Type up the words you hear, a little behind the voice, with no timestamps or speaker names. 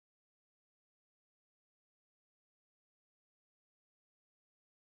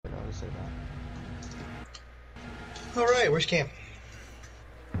just say that. Alright, where's Cam?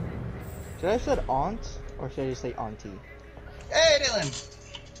 Should I have said aunt, or should I just say auntie? Hey, Dylan!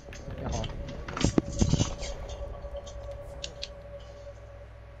 Oh.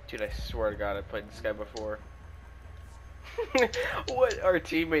 Dude, I swear to God, I played this guy before. What our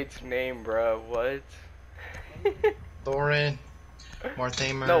teammate's name, bro? What? Thorin,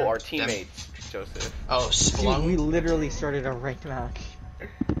 Marthamer. No, our teammates, Joseph. Oh, Splung. Dude, we literally started a ranked match.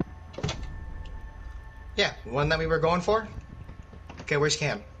 Yeah, one that we were going for. Okay, where's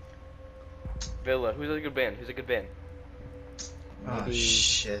Cam? Villa, who's a good band? Who's a good band? Oh Maybe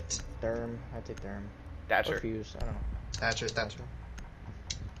shit. Therm, I'd take Therm. Thatcher. Or Fuse, I don't know. Thatcher. Should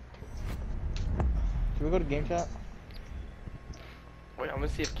we go to game chat? Wait, I'm gonna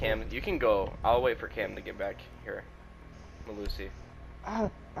see if Cam. You can go. I'll wait for Cam to get back here. Malusi. I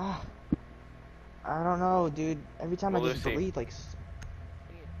don't know, dude. Every time I just Malusi. delete, like.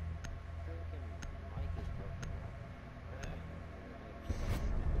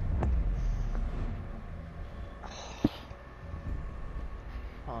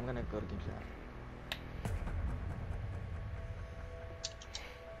 Oh, I'm gonna go to game chat.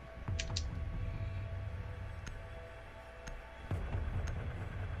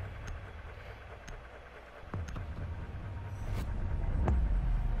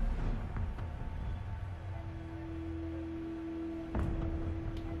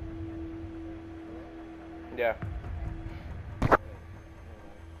 Yeah.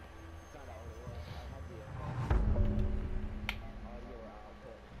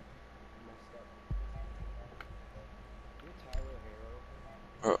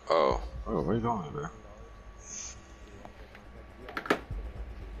 Oh, where are you going, bro?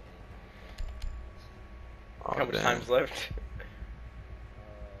 Oh, How much damn. time's left?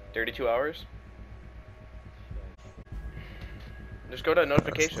 32 hours? Just go to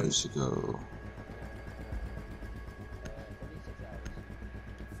notifications. Place to go.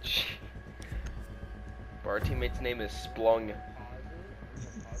 Our teammate's name is Splung.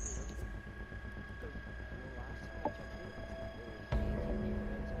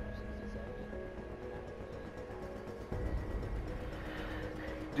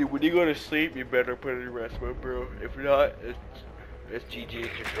 Dude, when you go to sleep, you better put in rest mode, bro. If not, it's GG. Use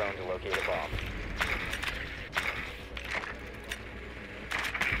your drone to locate a bomb.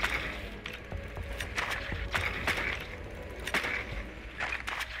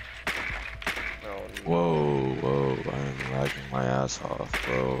 Whoa, I am lagging my ass off,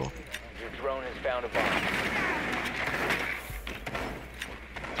 bro. Your drone has found a bomb.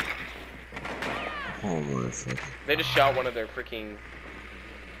 Oh my fucking. They just shot one of their freaking.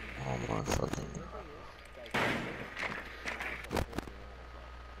 Oh my fucking.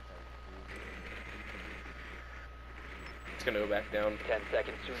 It's gonna go back down. 10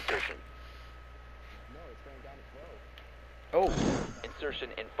 seconds to insertion. Oh, Insertion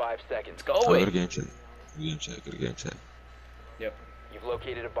in 5 seconds. go Oh, away. go to game check. Go to game check. Yep. You've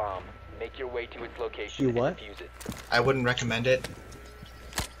located a bomb. Make your way to its location You and what? defuse it. I wouldn't recommend it.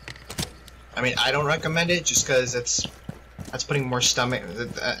 I mean, I don't recommend it just because that's putting more stomach.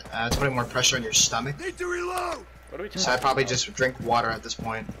 It's putting more pressure on your stomach. What are we talking So I probably about? just drink water at this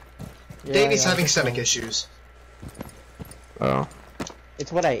point. Yeah, Davey's yeah, having that's stomach fine. issues. Oh.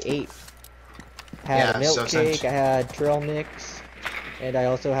 It's what I ate. I had Yeah, a milk so cake, since- I had trail mix, and I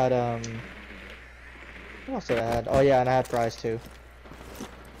also had what else did I had? Oh yeah, and I had fries too.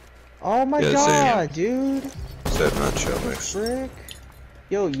 Oh my Yeah, god, dude! Said not chill mix. Frick!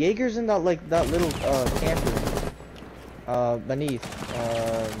 Yo, Jaeger's in that that little camper. Beneath.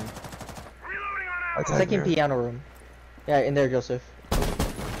 Second piano room. Yeah, in there, Joseph.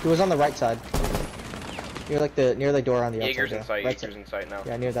 He was on the right side. Near the door on the Jaeger's outside. in sight. Right Jaeger's in sight now.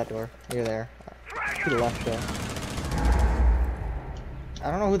 Yeah, near that door. Near there. To the left though.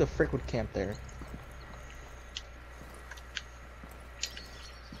 I don't know who the frick would camp there.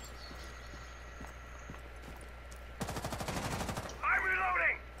 I'm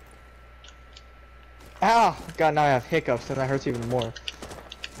reloading. Ah! God, now I have hiccups and that hurts even more.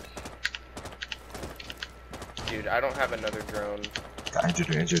 Dude, I don't have another drone.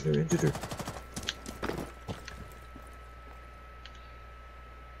 Injured.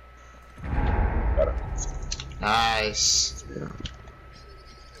 Nice. Yeah.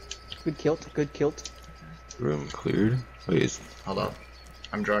 Good kilt, good kilt. Room cleared. Wait, Hold up.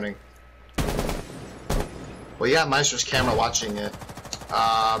 I'm droning. Well, yeah, mine's just camera watching it.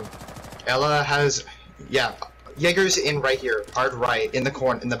 Ella has, yeah, Jaeger's in right here, hard right, in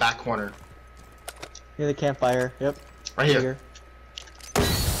the back corner, Near the campfire, yep. right here. Jaeger.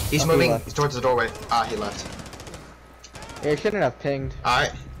 He's Oh, he moving left. towards the doorway. Ah, he left. Yeah, he shouldn't have pinged. All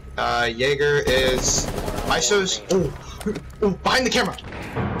right, Jaeger is... Myso's... Oh! Oh! Behind the camera!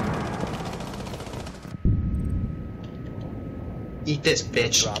 Eat this,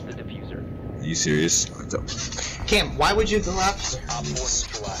 bitch. Drop the diffuser. Are you serious? Cam, why would you go after? Op 4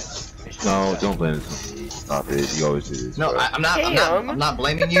 neutralized. Mission No, successful. don't blame it. Stop it. You always do this. No, bro. I'm not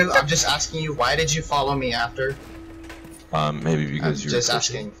blaming you. I'm just asking you, why did you follow me after? Maybe I'm because you're just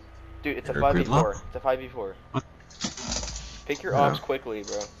pushing. asking. Dude, it's a You're a 5v4. gridlock? It's a 5v4. What? Pick your Yeah. ops quickly,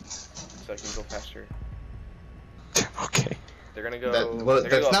 bro. So I can go faster. Okay. They're gonna go. Well, they're gonna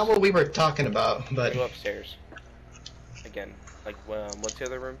that's go not what we were talking about, They're but... gonna go upstairs. Again. Like, what's the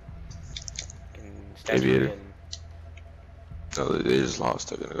other room? Statue Aviator. and... No, they just lost.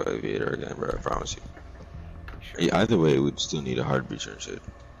 They're gonna go aviator again, bro. I promise you. Sure. Yeah, either way, we'd still need a hard breacher and shit.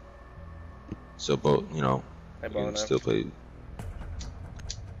 So both, you know, I we ball can now. still play.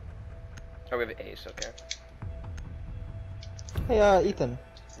 Oh, we have the ace, okay. Hey, Ethan.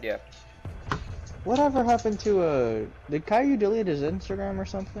 Yeah. Whatever happened to, did Caillou delete his Instagram or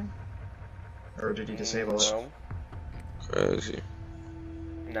something? Or did he disable it? No. Crazy.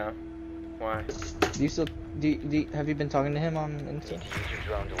 No. Why? Do you still, have you been talking to him on Insta? Need to use your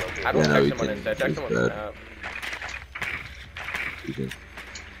drone to locate. I don't Yeah, no, text we him on can- Insta. I text him on it's Snap. You can,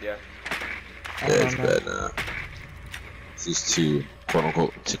 Yeah. I yeah, don't it's know. bad now. These two quote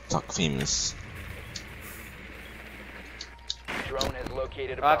unquote TikTok famous. Drone has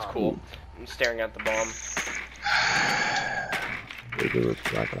located a Oh, that's bomb. cool. I'm staring at the bomb. They do it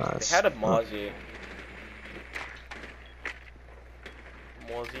black They eyes. had a Mozzie.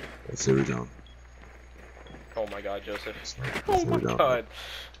 Mozzie? Let's see, we're down. Oh my god, Joseph. Let's Oh see, my we're down. god.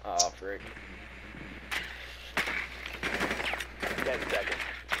 Oh, frick. 10 seconds.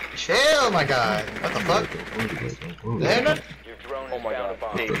 Chill, my guy. What the fuck? They're not... Your drone Oh has my found a god.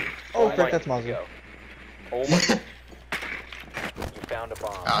 bomb. Baby. Oh, my- frick, that's Mozzie. Go. Oh my. You found a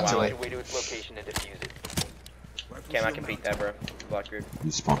bomb. Ah, too Find late. your way to its location and defuse it. Cam, I can beat that, bro. Blackbeard.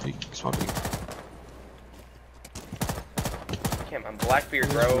 He's spunky. Spunky. Cam, I'm Blackbeard,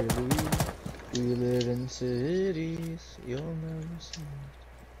 bro. We live in cities, you'll never see.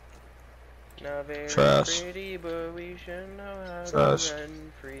 Not very Trash. pretty, but we should know how Trash. to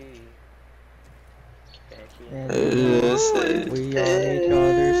run free. And Yes, we on each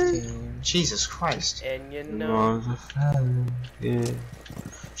other's team. Jesus Christ. And you know, Yeah.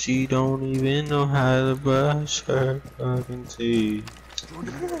 She don't even know how to brush her fucking teeth.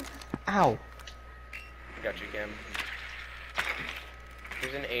 Ow! got you, Cam.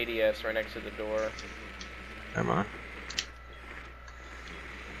 There's an ADS right next to the door. Am I?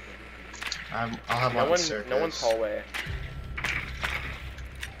 I'll have No one one, circus. no one's hallway.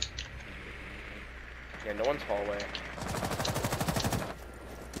 Yeah, no one's hallway.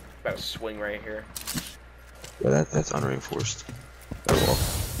 About to swing right here. Yeah, that's unreinforced. That wall.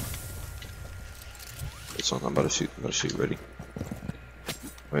 This one, I'm about to shoot. I'm about to shoot. Ready?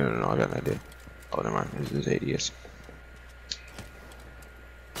 Wait, no, I got an idea. Oh, never mind. This is ADS.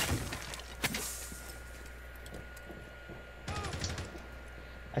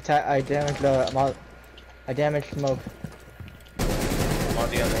 I damaged I damaged smoke.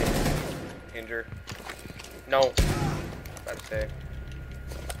 Mozzie on the injure. No. About to say.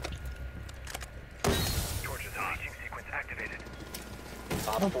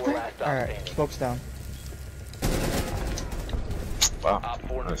 Op 4 last stop Alright, standing. smoke's down. Wow. Op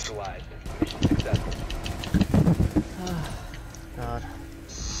 4 Nice. neutralized. Mission successful. God.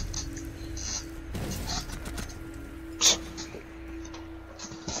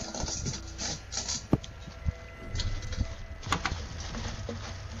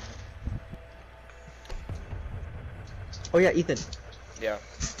 Oh yeah, Ethan. Yeah.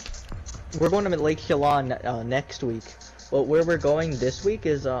 We're going to Lake Huron next week. Well, where we're going this week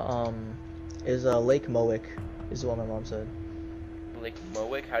is Lake Mowick, is what my mom said. Lake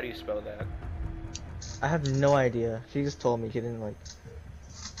Mowick? How do you spell that? I have no idea. She just told me. She didn't like.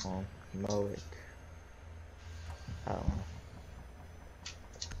 Mowick. I don't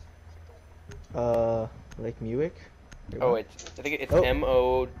know. Lake Muick? Wait, Oh, what? I think it's Oh.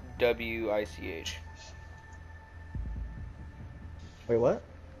 M-O-W-I-C-H. Wait, what?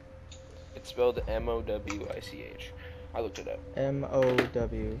 It's spelled M-O-W-I-C-H. I looked it up.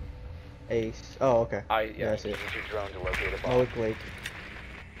 M-O-W. Ace. Oh, okay. Yeah, Yeah. I see it. Use your drone to locate a bomb. Mowick Lake.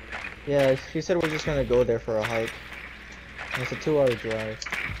 Yeah, she said we're just gonna go there for a hike. And it's a 2-hour drive.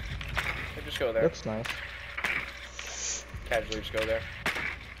 So just go there. Looks nice. Casually just go there.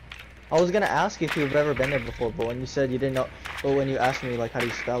 I was gonna ask if you've ever been there before, but when you said you didn't know, but when you asked me like how do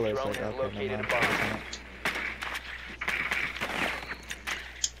you spell it, it's Drone like has okay, located never a mind. bomb.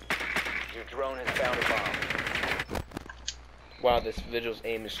 Your drone has found a bomb. Wow, this Vigil's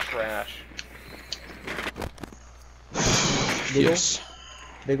aim is trash. Yes.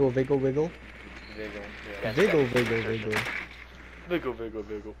 Wiggle, wiggle, wiggle. Vigil. Yeah. Wiggle, wiggle, wiggle. Vigil, Vigil,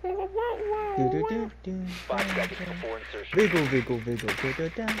 Vigil. Do do do do. 5 seconds before insertion. Wiggle, wiggle, wiggle. Do do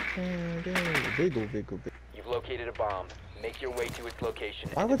da da da. Wiggle, wiggle, wiggle. You've located a bomb. Make your way to its location.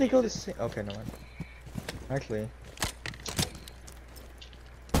 Why and would they go defuse the it. same? Okay, no one. Actually,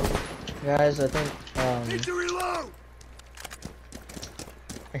 guys, I think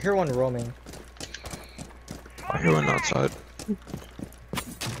I hear one roaming. I hear one outside.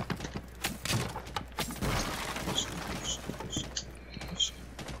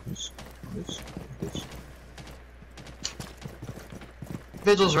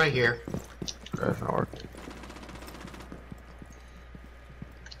 Vigil's right here. That's not working.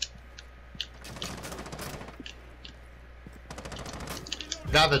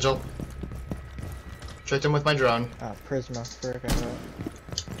 Got Vigil. Tricked him with my drone. Ah, Prisma. Frick, I know.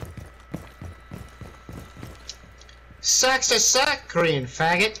 Sax to sack, green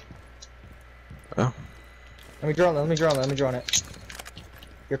faggot. Oh. Let me drone it. Let me drone it. Let me drone it.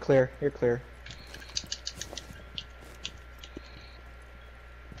 You're clear. You're clear.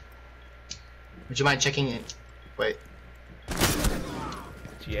 Would you mind checking it? Wait.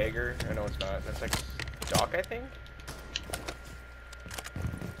 It's Jaeger. I know it's not. That's like Doc, I think.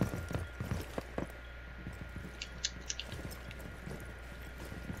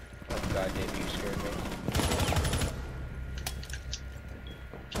 Oh god, Dave, you scared me.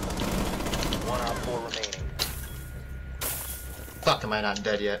 1 op 4 remaining. Fuck, am I not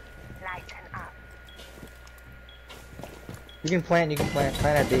dead yet? You can plant. You can plant.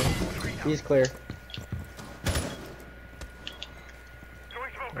 Plant at B. B's clear.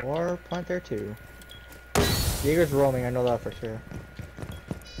 Or plant there too. Jaeger's roaming. I know that for sure.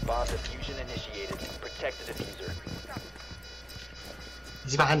 Bomb diffusion initiated. Protect the diffuser.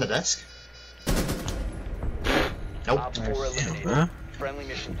 Is he behind the desk? Nope. Op 4 Nice. eliminated. Huh? Friendly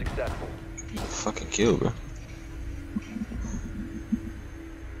mission successful. You fucking kill, bro.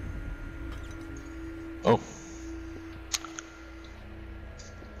 Oh.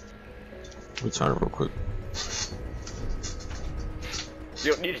 Return real quick.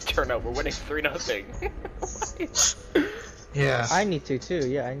 You don't need to turn out. We're winning 3-0. Yeah. I need to too.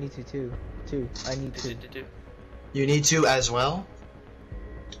 Yeah, I need to too. I need to. You need to as well?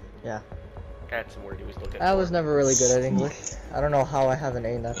 Yeah. That's the word he was looking I for. was never really good at English. I don't know how I have an A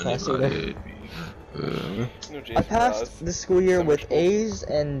in that class either. Anybody, No, I Jason passed Ross. the school year Summer with school. A's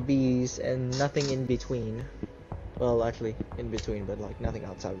and B's and nothing in between. Well, actually, in between, but like nothing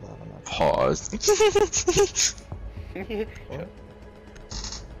outside of that. I'm not. pause.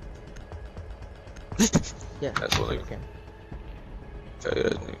 Yeah. That's what okay. Faggot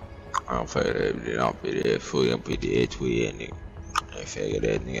ass nigga. I don't faggot that nigga. I don't pay that fool. I don't pay that tweet that nigga. I ain't faggot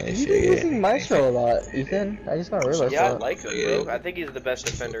that nigga. I ain't You've been faggot that using nigga. Maestro a lot, Ethan. I just gotta realize Yeah, I that. like him, bro. I think he's the best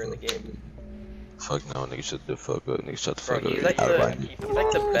defender in the game. Fuck no, nigga. Shut the fuck up. Nigga, shut the Bro, fuck up. he's like Alibi, the, nigga. he's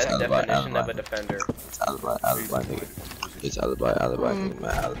like the best Alibi, definition of alibi. a defender. Alibi, nigga. It's alibi, nigga.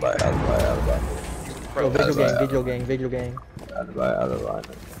 Man, alibi, nigga. Yo, Bro, video gang. Alibi,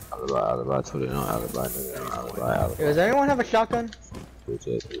 nigga. Alibi, totally no alibi, nigga. Alibi. Yo, does anyone have a shotgun? I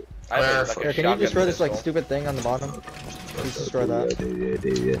think like Where- a Here, can you shotgun destroy this like pistol. stupid thing on the bottom? Please destroy that.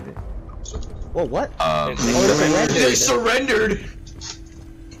 Yeah. Whoa, what? They Oh, surrendered. They surrendered!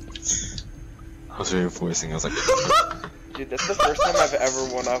 I was reinforcing. I was like, Dude, that's the first time I've ever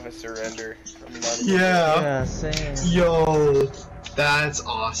won off a surrender. I'm not even- Yeah. Yeah, same. Yo. That's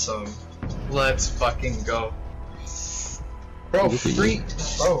awesome. Let's fucking go. Bro, free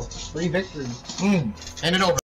victory. Hand it over.